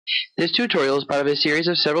This tutorial is part of a series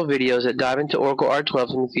of several videos that dive into Oracle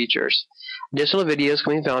R12 and features. Additional videos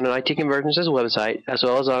can be found on IT Convergence's website as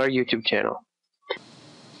well as on our YouTube channel.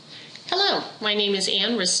 Hello, my name is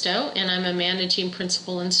Ann Risto and I'm a Managing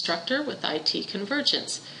Principal Instructor with IT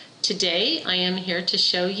Convergence. Today I am here to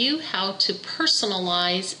show you how to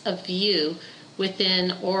personalize a view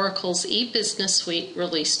within Oracle's eBusiness Suite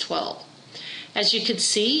Release 12. As you can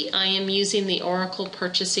see, I am using the Oracle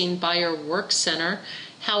Purchasing Buyer Work Center.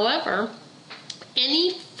 However,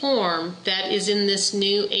 any form that is in this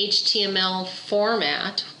new HTML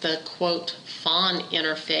format, the quote font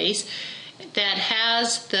interface, that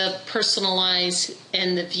has the personalize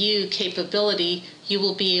and the view capability, you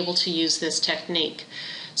will be able to use this technique.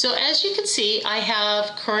 So as you can see, I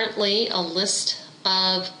have currently a list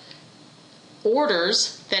of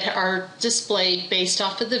orders that are displayed based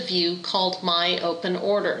off of the view called My Open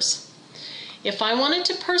Orders. If I wanted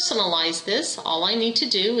to personalize this, all I need to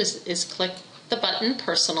do is click the button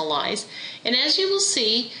Personalize, and as you will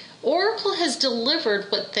see, Oracle has delivered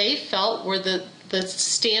what they felt were the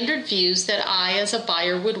standard views that I as a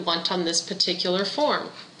buyer would want on this particular form.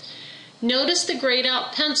 Notice the grayed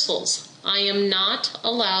out pencils. I am not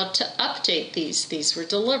allowed to update these. These were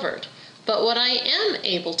delivered. But what I am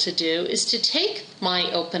able to do is to take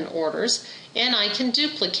my open orders and I can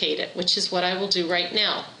duplicate it, which is what I will do right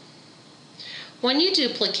now. When you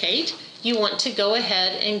duplicate, you want to go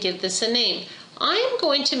ahead and give this a name. I am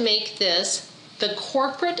going to make this the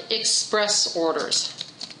Corporate Express Orders.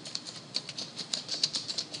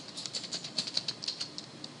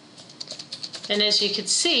 And as you can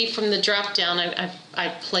see from the drop down,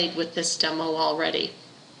 I've played with this demo already.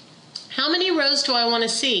 How many rows do I want to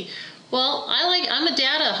see? Well, I'm a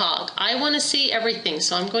data hog. I want to see everything,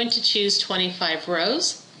 so I'm going to choose 25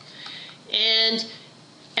 rows. And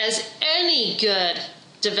as any good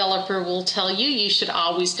developer will tell you, you should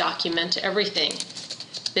always document everything.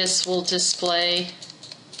 This will display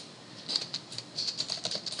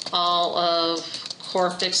all of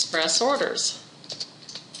Corp Express orders.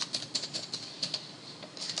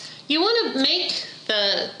 You want to make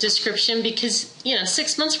the description because,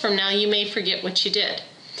 6 months from now you may forget what you did.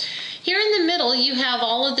 Here in the middle you have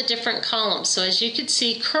all of the different columns. So as you can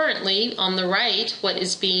see currently on the right, what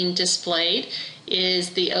is being displayed is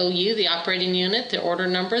the OU, the operating unit, the order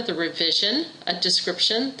number, the revision, a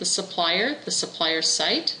description, the supplier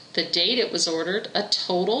site, the date it was ordered, a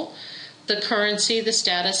total, the currency, the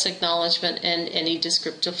status, acknowledgement, and any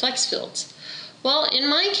descriptive flex fields. Well, in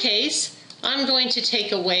my case, I'm going to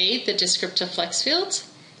take away the descriptive flex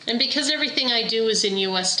fields. And because everything I do is in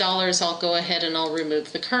US dollars, I'll go ahead and I'll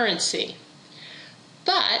remove the currency.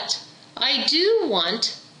 But I do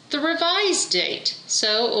want the revised date.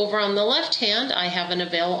 So over on the left hand, I have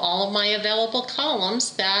all of my available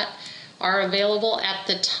columns that are available at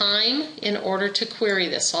the time in order to query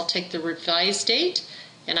this. I'll take the revised date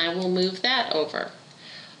and I will move that over.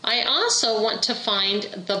 I also want to find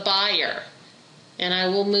the buyer and I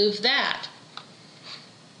will move that.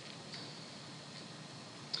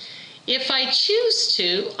 If I choose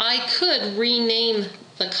to, I could rename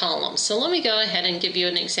the column. So let me go ahead and give you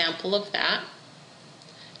an example of that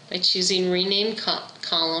by choosing Rename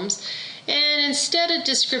Columns. And instead of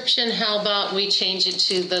description, how about we change it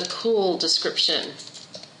to the cool description?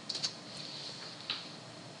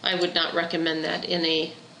 I would not recommend that in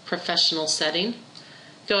a professional setting.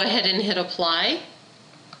 Go ahead and hit Apply.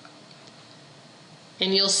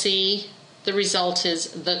 And you'll see the result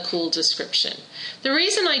is the cool description. The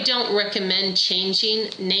reason I don't recommend changing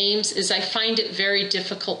names is I find it very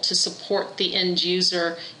difficult to support the end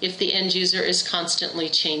user if the end user is constantly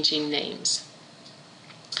changing names.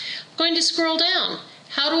 I'm going to scroll down.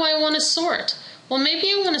 How do I want to sort? Well, maybe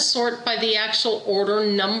I want to sort by the actual order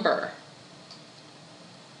number.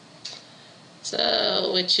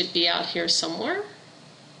 So it should be out here somewhere.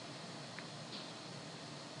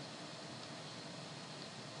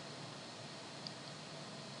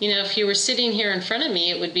 If you were sitting here in front of me,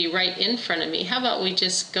 it would be right in front of me. How about we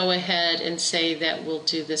just go ahead and say that we'll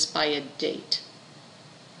do this by a date,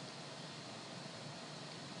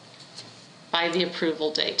 by the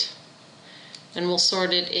approval date. And we'll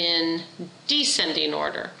sort it in descending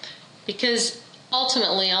order, because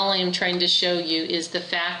ultimately all I am trying to show you is the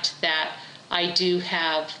fact that I do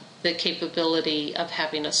have the capability of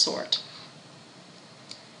having a sort.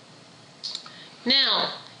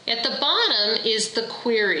 Now, at the bottom is the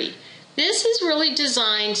query. This is really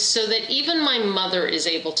designed so that even my mother is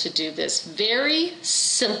able to do this. Very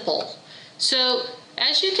simple. So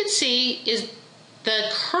as you can see, is the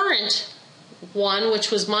current one, which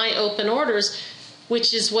was My Open Orders,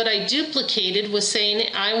 which is what I duplicated, was saying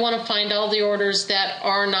I want to find all the orders that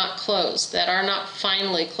are not closed, that are not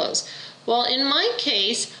finally closed. Well, in my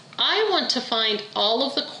case, I want to find all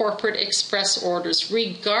of the Corporate Express orders,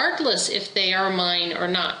 regardless if they are mine or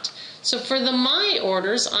not. So for the My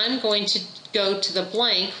orders, I'm going to go to the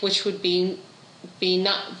blank, which would be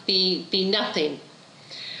nothing.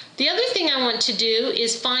 The other thing I want to do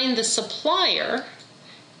is find the supplier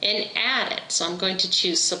and add it. So I'm going to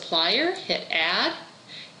choose supplier, hit add,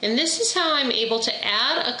 and this is how I'm able to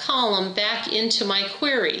add a column back into my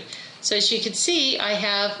query. So as you can see, I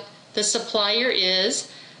have the supplier is.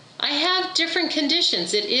 I have different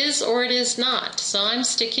conditions. It is or it is not. So I'm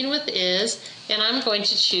sticking with is, and I'm going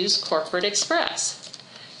to choose Corporate Express.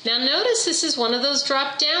 Now notice this is one of those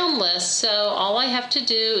drop-down lists, so all I have to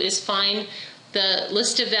do is find the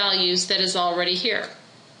list of values that is already here.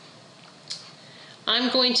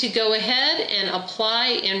 I'm going to go ahead and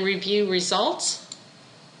apply and review results.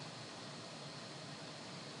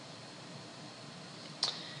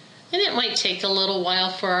 And it might take a little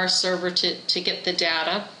while for our server to get the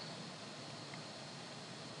data.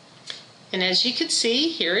 And as you can see,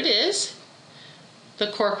 here it is.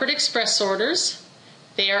 The Corporate Express orders.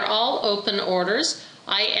 They are all open orders.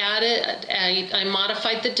 I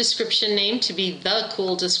modified the description name to be the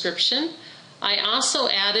cool description. I also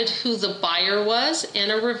added who the buyer was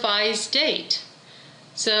and a revised date.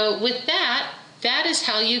 So with that, that is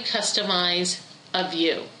how you customize a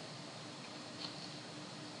view.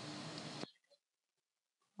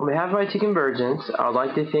 On behalf of IT Convergence, I would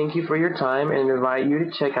like to thank you for your time and invite you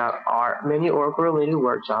to check out our many Oracle-related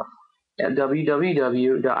workshops at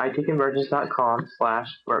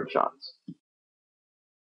www.itconvergence.com/workshops.